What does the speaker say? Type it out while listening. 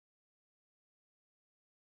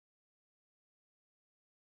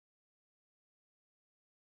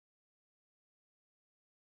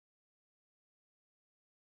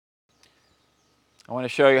I want to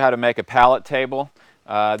show you how to make a pallet table.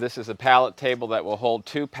 This is a pallet table that will hold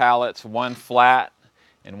two pallets, one flat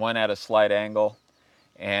and one at a slight angle.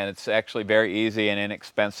 And it's actually very easy and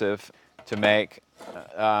inexpensive to make.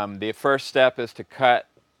 The first step is to cut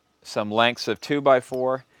some lengths of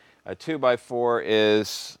 2x4. A 2x4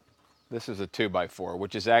 is, this is a 2x4,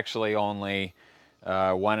 which is actually only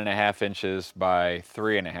 1.5 inches by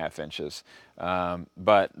 3.5 inches.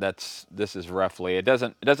 But this is roughly, it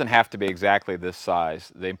doesn't have to be exactly this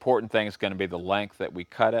size. The important thing is going to be the length that we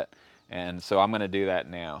cut it, and so I'm going to do that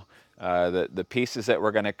now. The pieces that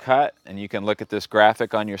we're going to cut, and you can look at this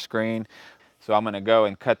graphic on your screen. So I'm going to go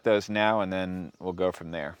and cut those now, and then we'll go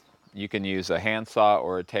from there. You can use a handsaw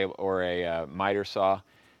or a table or a miter saw,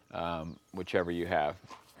 whichever you have.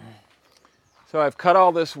 So I've cut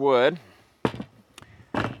all this wood.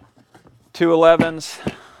 2 11s,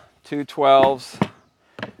 2 12s,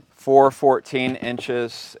 4 14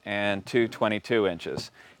 inches, and 2 22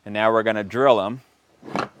 inches. And now we're going to drill them.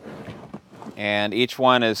 And each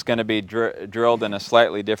one is going to be drilled in a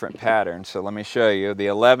slightly different pattern. So let me show you. The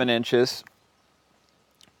 11 inches,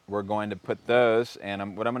 we're going to put those,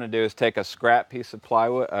 and what I'm going to do is take a scrap piece of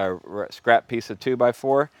plywood, scrap piece of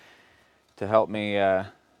 2x4 to help me,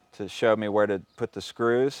 to show me where to put the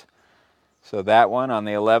screws. So that one on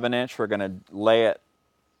the 11 inch, we're going to lay it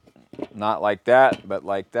not like that, but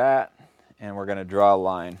like that, and we're going to draw a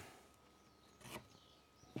line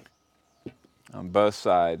on both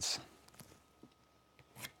sides.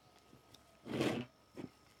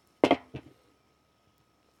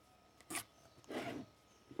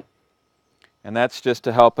 And that's just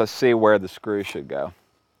to help us see where the screw should go.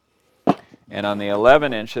 And on the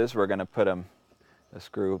 11 inches, we're going to put a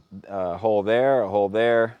screw hole there, a hole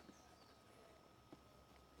there,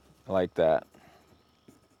 like that.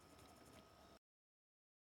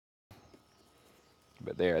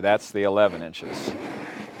 But there, that's the 11 inches.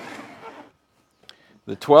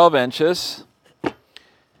 The 12 inches,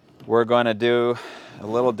 we're going to do a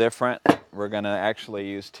little different. We're going to actually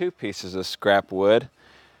use 2 pieces of scrap wood.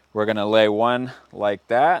 We're going to lay one like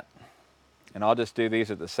that, and I'll just do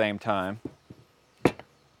these at the same time.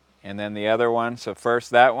 And then the other one, so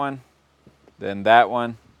first that one, then that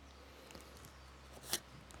one,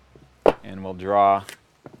 and we'll draw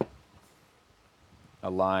a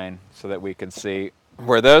line so that we can see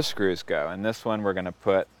where those screws go. And this one we're going to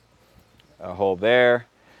put a hole there,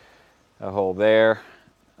 a hole there,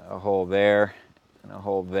 a hole there, and a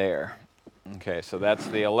hole there. Okay, so that's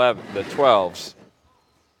the 12s.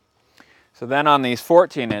 So then on these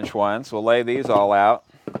 14-inch ones, we'll lay these all out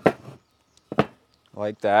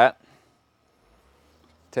like that.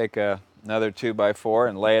 Take another 2x4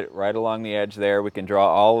 and lay it right along the edge there. We can draw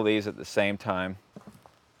all of these at the same time.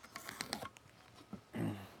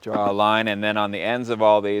 Draw a line, and then on the ends of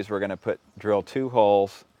all these, we're going to drill 2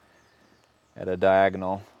 holes at a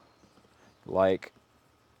diagonal, like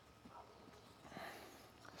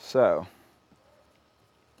so.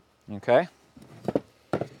 Okay?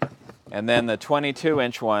 And then the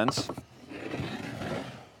 22-inch ones,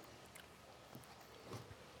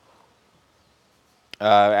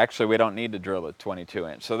 actually we don't need to drill a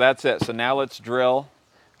 22-inch. So that's it. So now let's drill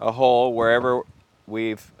a hole wherever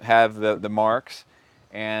we have the marks.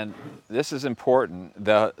 And this is important.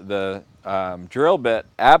 The drill bit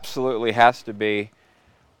absolutely has to be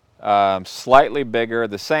slightly bigger,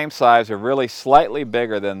 the same size or really slightly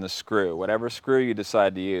bigger than the screw, whatever screw you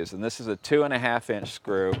decide to use. And this is a 2.5-inch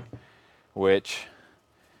screw, which,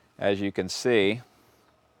 as you can see,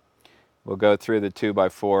 will go through the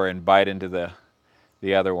 2x4 and bite into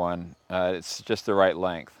the other one. It's just the right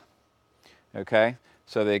length. Okay?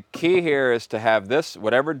 So the key here is to have this,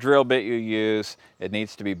 whatever drill bit you use, it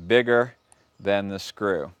needs to be bigger than the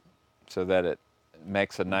screw so that it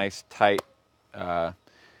makes a nice tight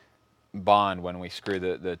bond when we screw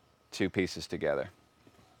the 2 pieces together.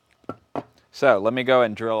 So let me go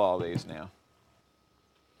and drill all these now.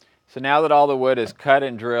 So now that all the wood is cut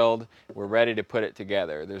and drilled, we're ready to put it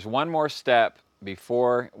together. There's one more step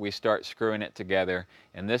before we start screwing it together,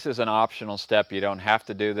 and this is an optional step. You don't have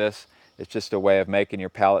to do this. It's just a way of making your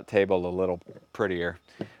pallet table a little prettier.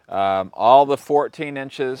 All the 14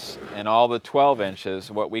 inches and all the 12 inches,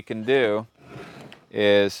 what we can do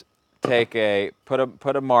is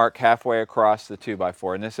put a mark halfway across the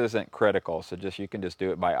 2x4, and this isn't critical, so you can just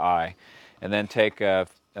do it by eye. And then take a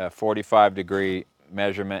 45-degree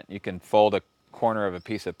measurement. You can fold a corner of a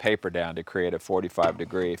piece of paper down to create a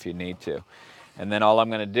 45-degree if you need to. And then all I'm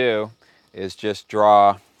going to do is just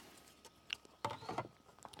draw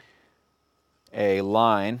a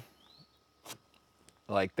line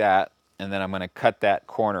like that, and then I'm going to cut that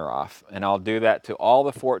corner off. And I'll do that to all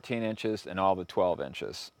the 14 inches and all the 12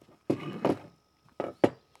 inches.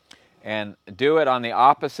 And do it on the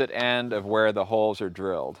opposite end of where the holes are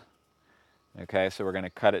drilled. Okay, so we're going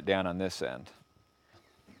to cut it down on this end.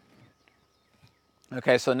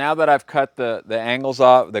 Okay, so now that I've cut the angles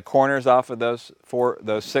off, the corners off of those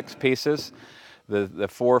 6 pieces, the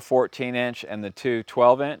 4 14-inch and the 2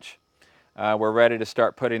 12-inch, we're ready to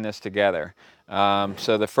start putting this together.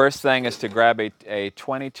 So the first thing is to grab a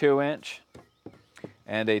 22-inch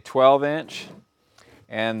and a 12-inch,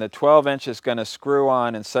 and the 12-inch is going to screw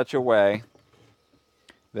on in such a way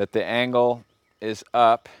that the angle is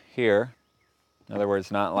up here. In other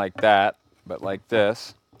words, not like that, but like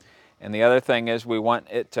this. And the other thing is we want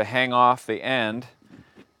it to hang off the end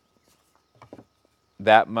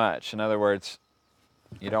that much. In other words,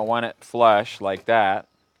 you don't want it flush like that.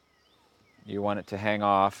 You want it to hang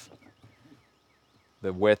off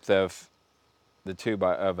the width of a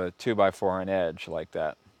 2x4 on edge like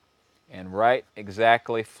that. And right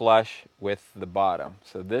exactly flush with the bottom.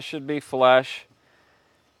 So this should be flush.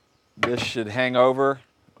 This should hang over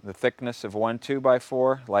the thickness of 1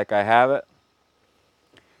 2x4 like I have it.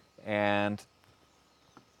 And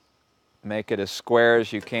make it as square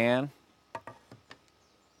as you can.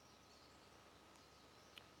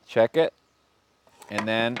 Check it. And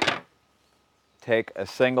then take a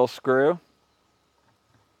single screw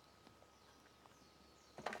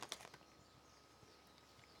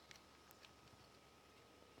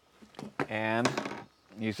and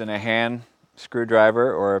using a hand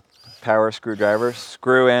screwdriver or a power screwdriver,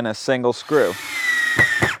 screw in a single screw.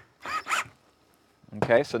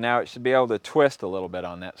 Okay, so now it should be able to twist a little bit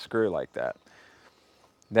on that screw like that.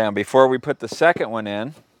 Now, before we put the second one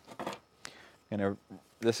in,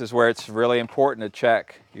 this is where it's really important to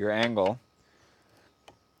check your angle.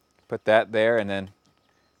 Put that there and then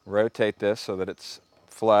rotate this so that it's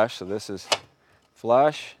flush. So this is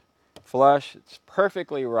flush, flush. It's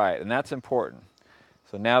perfectly right, and that's important.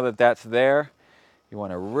 So now that that's there, you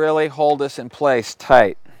want to really hold this in place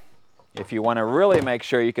tight. If you want to really make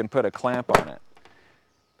sure you can put a clamp on it.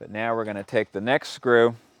 But now we're going to take the next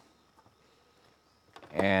screw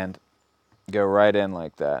and go right in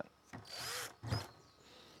like that.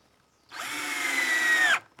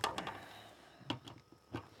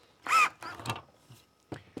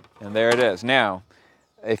 And there it is. Now,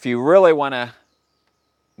 if you really want to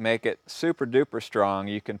make it super duper strong,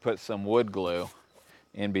 you can put some wood glue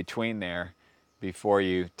in between there before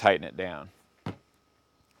you tighten it down.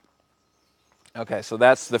 Okay, so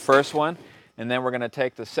that's the first one. And then we're going to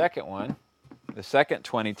take the second one, the second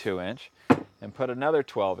 22-inch, and put another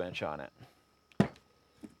 12-inch on it.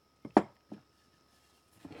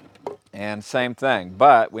 And same thing,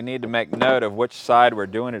 but we need to make note of which side we're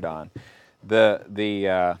doing it on.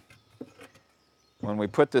 When we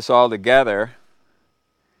put this all together,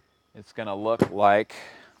 it's going to look like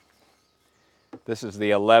this is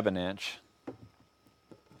the 11-inch.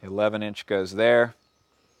 11-inch goes there.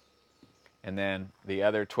 And then the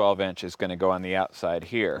other 12-inch is going to go on the outside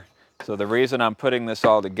here. So the reason I'm putting this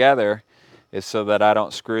all together is so that I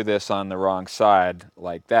don't screw this on the wrong side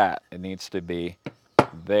like that. It needs to be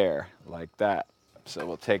there like that. So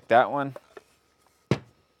we'll take that one,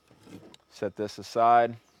 set this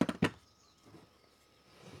aside,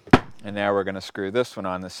 and now we're going to screw this one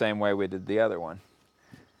on the same way we did the other one.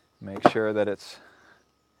 Make sure that it's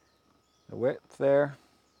the width there.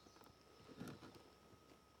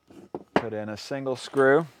 Put in a single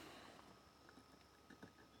screw.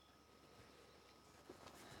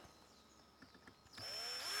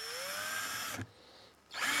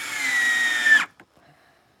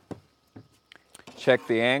 Check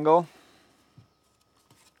the angle.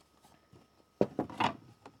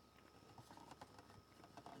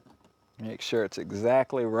 Make sure it's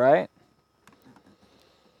exactly right.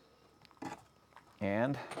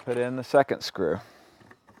 And put in the second screw.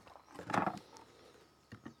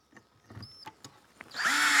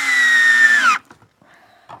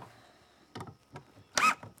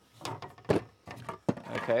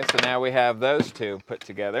 Okay, so now we have those two put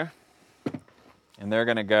together, and they're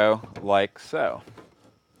going to go like so.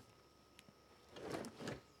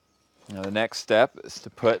 Now the next step is to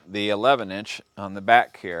put the 11-inch on the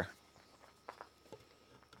back here.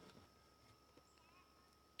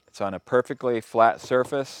 It's on a perfectly flat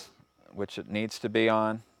surface, which it needs to be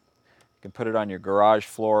on. You can put it on your garage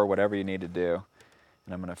floor, whatever you need to do.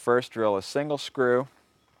 And I'm going to first drill a single screw.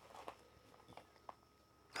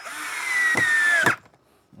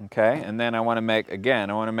 Okay, and then I want to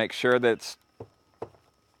make sure that it's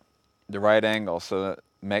the right angle. So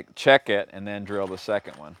check it and then drill the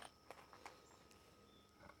second one.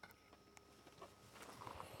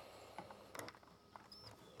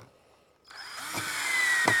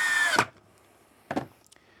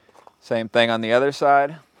 Same thing on the other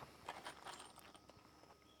side.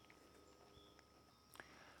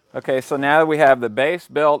 Okay, so now we have the base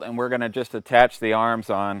built and we're going to just attach the arms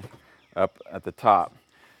on up at the top.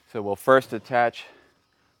 So we'll first attach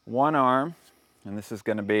one arm, and this is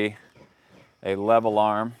going to be a level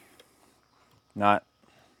arm, not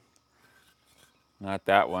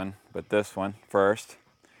that one, but this one first.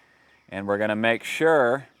 And we're going to make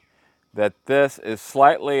sure that this is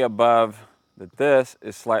slightly above this.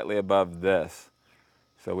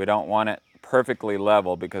 So we don't want it perfectly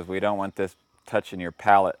level because we don't want this touching your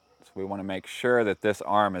pallet. So we want to make sure that this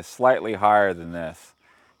arm is slightly higher than this,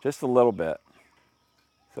 just a little bit.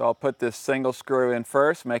 So I'll put this single screw in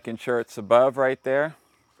first, making sure it's above right there.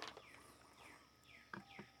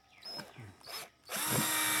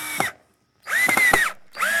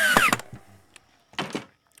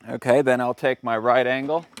 Okay, then I'll take my right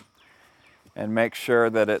angle and make sure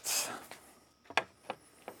that it's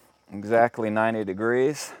exactly 90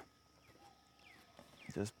 degrees.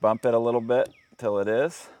 Just bump it a little bit till it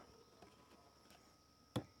is.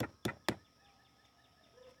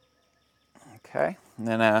 Okay, and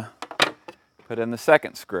then put in the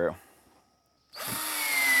second screw.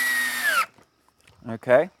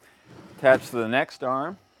 Okay, attach to the next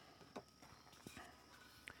arm.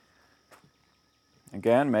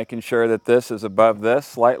 Again, making sure that this is above this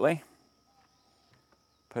slightly.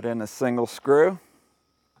 Put in a single screw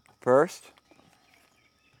first.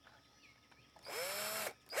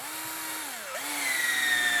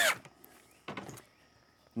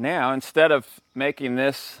 Now, instead of making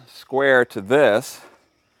this square to this,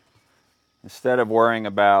 instead of worrying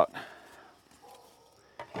about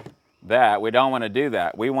that, we don't want to do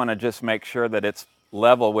that. We want to just make sure that it's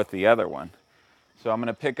level with the other one. So I'm going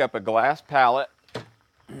to pick up a glass pallet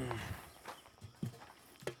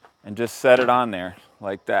and just set it on there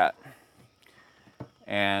like that.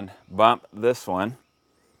 And bump this one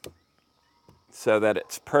so that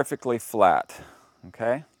it's perfectly flat.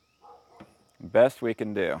 Okay? Best we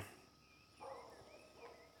can do.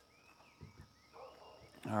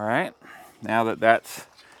 All right, now that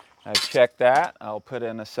I've checked that, I'll put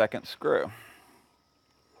in a second screw.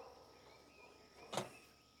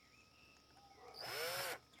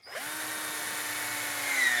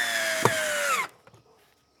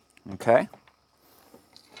 Okay.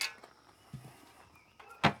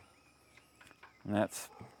 And that's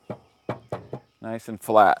nice and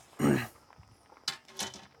flat.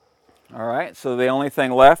 All right, so the only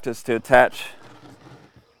thing left is to attach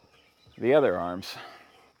the other arms.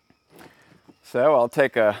 So I'll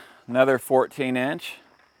take another 14-inch,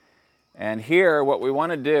 and here what we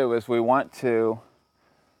want to do is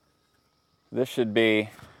this should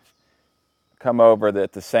come over to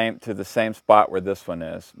the same spot where this one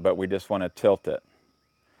is, but we just want to tilt it.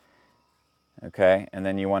 Okay, and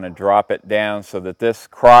then you want to drop it down so that this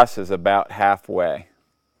crosses about halfway.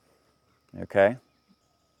 Okay.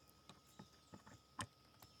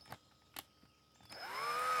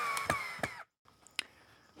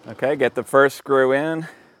 Okay, get the first screw in.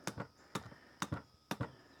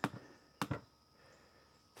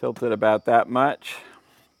 Tilt it about that much.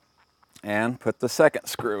 And put the second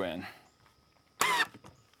screw in.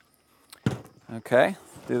 Okay,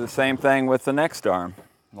 do the same thing with the next arm,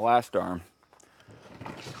 the last arm.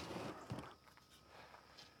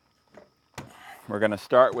 We're going to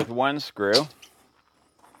start with one screw,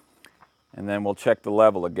 and then we'll check the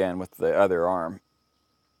level again with the other arm.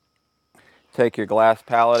 Take your glass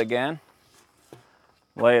pallet again,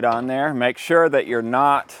 lay it on there. Make sure that you're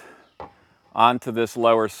not onto this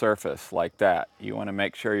lower surface like that. You want to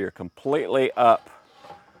make sure you're completely up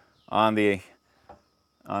on the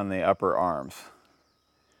upper arms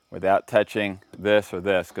without touching this or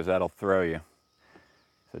this, because that'll throw you.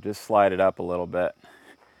 So just slide it up a little bit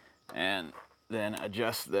and then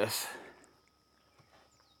adjust this.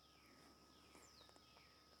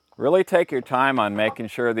 Really take your time on making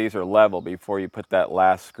sure these are level before you put that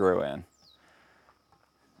last screw in.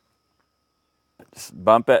 Just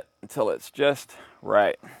bump it until it's just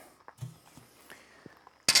right.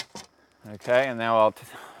 Okay, and now I'll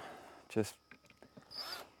just,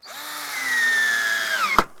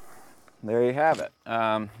 there you have it.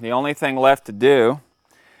 The only thing left to do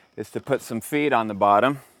is to put some feet on the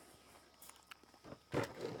bottom.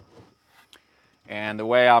 And the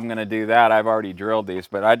way I'm going to do that, I've already drilled these,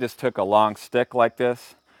 but I just took a long stick like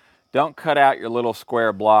this. Don't cut out your little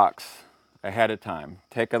square blocks ahead of time.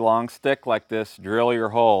 Take a long stick like this, drill your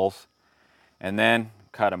holes, and then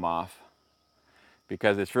cut them off.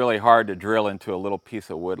 Because it's really hard to drill into a little piece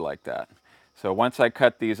of wood like that. So once I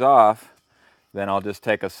cut these off, then I'll just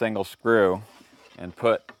take a single screw and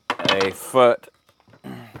put a foot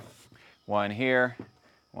One here,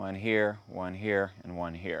 one here, one here, and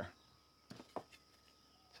one here.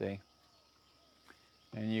 See?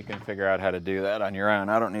 And you can figure out how to do that on your own.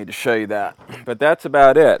 I don't need to show you that. But that's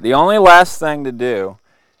about it. The only last thing to do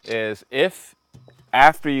is, if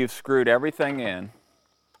after you've screwed everything in,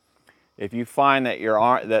 if you find that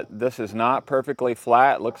that this is not perfectly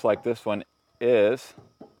flat, it looks like this one is,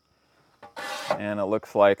 and it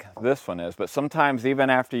looks like this one is. But sometimes even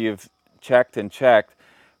after you've checked and checked,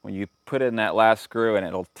 when you put in that last screw and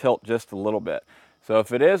it'll tilt just a little bit. So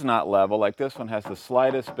if it is not level, like this one has the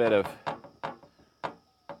slightest bit of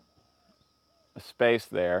space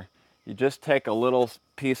there, you just take a little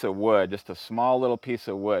piece of wood, just a small little piece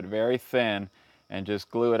of wood, very thin, and just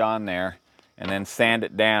glue it on there, and then sand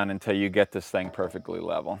it down until you get this thing perfectly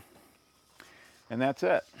level. And that's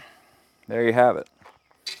it. There you have it.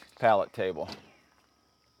 Pallet table.